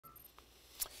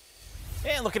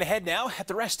And looking ahead now at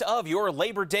the rest of your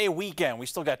Labor Day weekend. We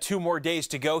still got 2 more days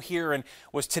to go here. And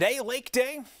was today Lake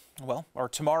Day? Well, are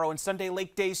tomorrow and Sunday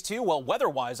lake days too? Well,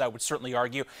 weather-wise, I would certainly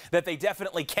argue that they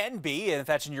definitely can be. And if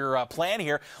that's in your plan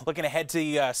here, looking ahead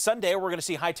to Sunday, we're going to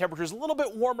see high temperatures a little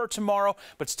bit warmer tomorrow,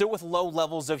 but still with low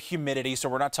levels of humidity. So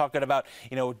we're not talking about,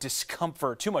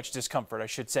 discomfort, too much discomfort, I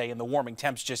should say, in the warming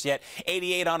temps just yet.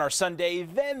 88 on our Sunday.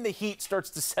 Then the heat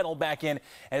starts to settle back in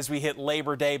as we hit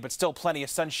Labor Day, but still plenty of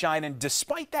sunshine. And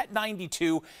despite that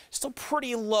 92, still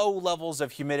pretty low levels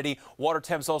of humidity. Water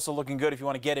temps also looking good if you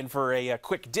want to get in for a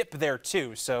quick dip there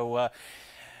too. So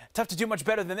tough to do much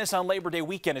better than this on Labor Day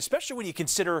weekend, especially when you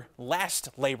consider last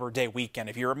Labor Day weekend.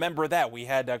 If you remember that, we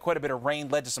had quite a bit of rain,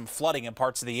 led to some flooding in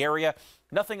parts of the area.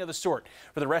 Nothing of the sort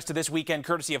for the rest of this weekend,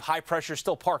 courtesy of high pressure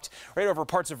still parked right over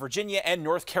parts of Virginia and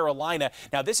North Carolina.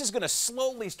 Now, this is going to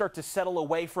slowly start to settle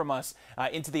away from us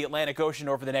into the Atlantic Ocean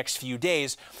over the next few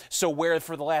days. So where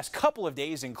for the last couple of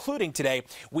days, including today,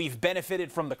 we've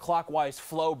benefited from the clockwise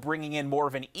flow, bringing in more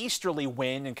of an easterly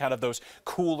wind and kind of those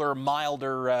cooler,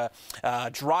 milder,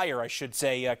 drier, I should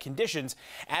say, conditions.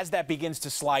 As that begins to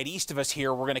slide east of us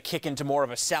here, we're going to kick into more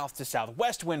of a south to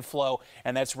southwest wind flow,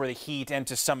 and that's where the heat and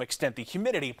to some extent the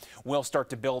humidity will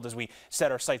start to build as we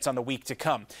set our sights on the week to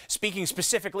come. Speaking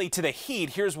specifically to the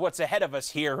heat, here's what's ahead of us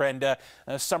here, and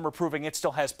summer proving it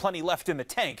still has plenty left in the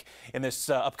tank in this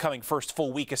upcoming first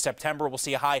full week of September. We'll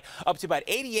see a high up to about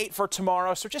 88 for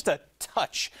tomorrow, so just a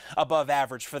touch above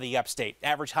average for the upstate.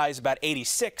 Average high is about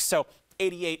 86, so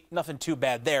 88, nothing too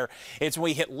bad there. It's when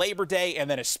we hit Labor Day and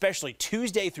then especially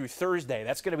Tuesday through Thursday.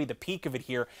 That's going to be the peak of it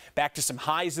here. Back to some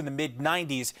highs in the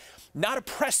mid-90s. Not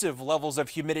oppressive levels of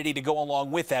humidity to go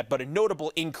along with that, but a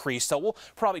notable increase. So we'll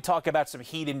probably talk about some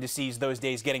heat indices those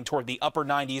days getting toward the upper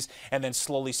 90s and then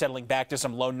slowly settling back to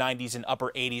some low 90s and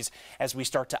upper 80s as we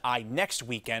start to eye next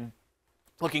weekend.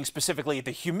 Looking specifically at the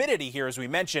humidity here, as we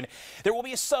mentioned, there will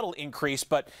be a subtle increase,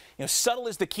 but subtle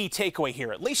is the key takeaway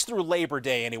here, at least through Labor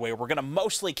Day anyway. We're going to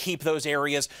mostly keep those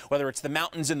areas, whether it's the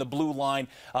mountains in the blue line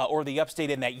or the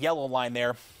upstate in that yellow line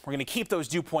there. We're going to keep those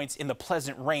dew points in the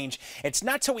pleasant range. It's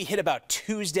not till we hit about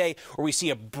Tuesday where we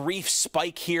see a brief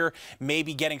spike here,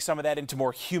 maybe getting some of that into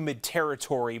more humid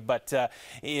territory, but it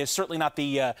is certainly not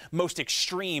the most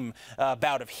extreme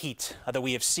bout of heat that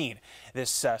we have seen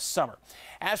this summer.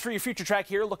 As for your future track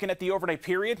here, looking at the overnight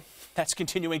period, that's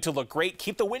continuing to look great.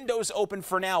 Keep the windows open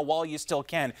for now while you still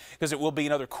can, because it will be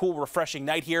another cool, refreshing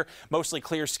night here. Mostly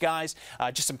clear skies,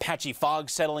 just some patchy fog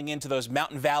settling into those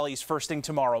mountain valleys first thing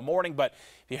tomorrow morning. But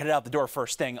if you head out the door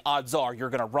first thing, odds are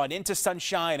you're going to run into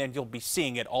sunshine and you'll be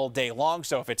seeing it all day long.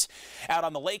 So if it's out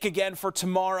on the lake again for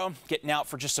tomorrow, getting out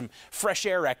for just some fresh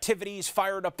air activities,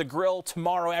 fired up the grill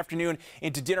tomorrow afternoon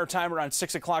into dinner time around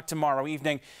 6 o'clock tomorrow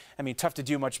evening. I mean, tough to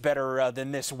do much better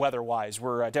than this weather-wise.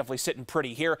 We're definitely sitting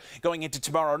pretty here. Going into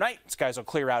tomorrow night, skies will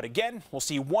clear out again. We'll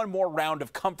see one more round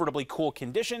of comfortably cool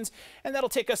conditions, and that'll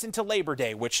take us into Labor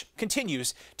Day, which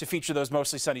continues to feature those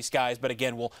mostly sunny skies. But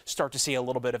again, we'll start to see a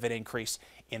little bit of an increase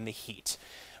in the heat.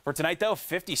 For tonight, though,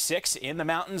 56 in the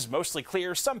mountains, mostly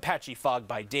clear, some patchy fog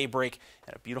by daybreak,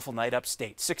 and a beautiful night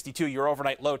upstate. 62 your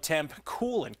overnight low temp,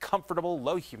 cool and comfortable,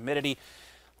 low humidity.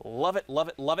 Love it, love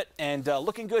it, love it. And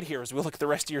looking good here as we look at the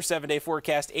rest of your 7-day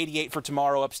forecast. 88 for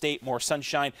tomorrow upstate, more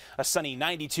sunshine, a sunny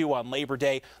 92 on Labor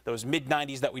Day, those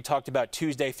mid-90s that we talked about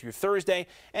Tuesday through Thursday.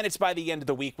 And it's by the end of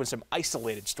the week when some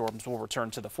isolated storms will return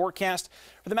to the forecast.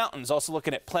 For the mountains, also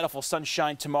looking at plentiful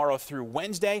sunshine tomorrow through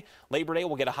Wednesday. Labor Day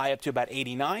will get a high up to about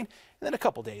 89, and then a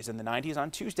couple days in the 90s on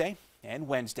Tuesday and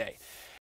Wednesday.